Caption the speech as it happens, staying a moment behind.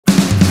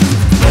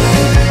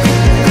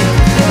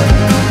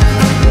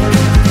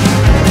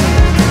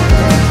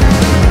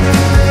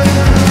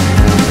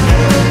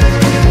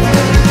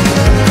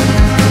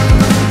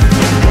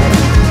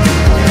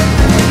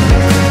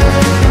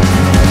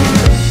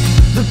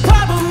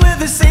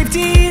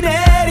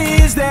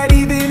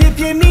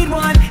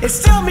it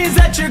still means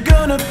that you're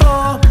gonna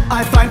fall.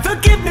 I find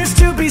forgiveness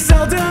to be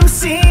seldom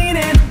seen,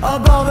 and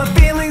of all the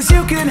feelings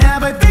you can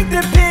have, I think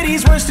that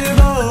pity's worst of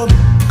all.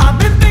 I've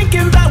been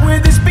thinking about where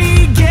this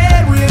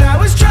began, when I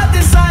was trapped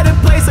inside a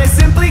place I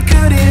simply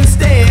couldn't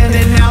stand.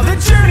 And now the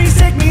journeys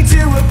take me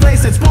to a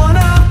place that's one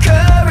of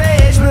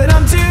courage, but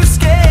I'm too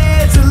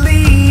scared to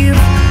leave.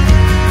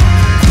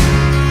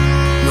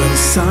 Will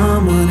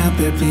someone out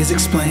there please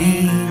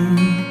explain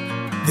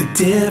the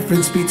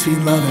difference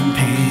between love and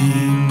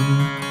pain?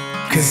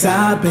 'Cause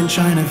I've been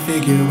trying to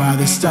figure why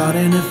they're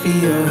starting to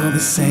feel the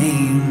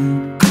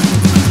same.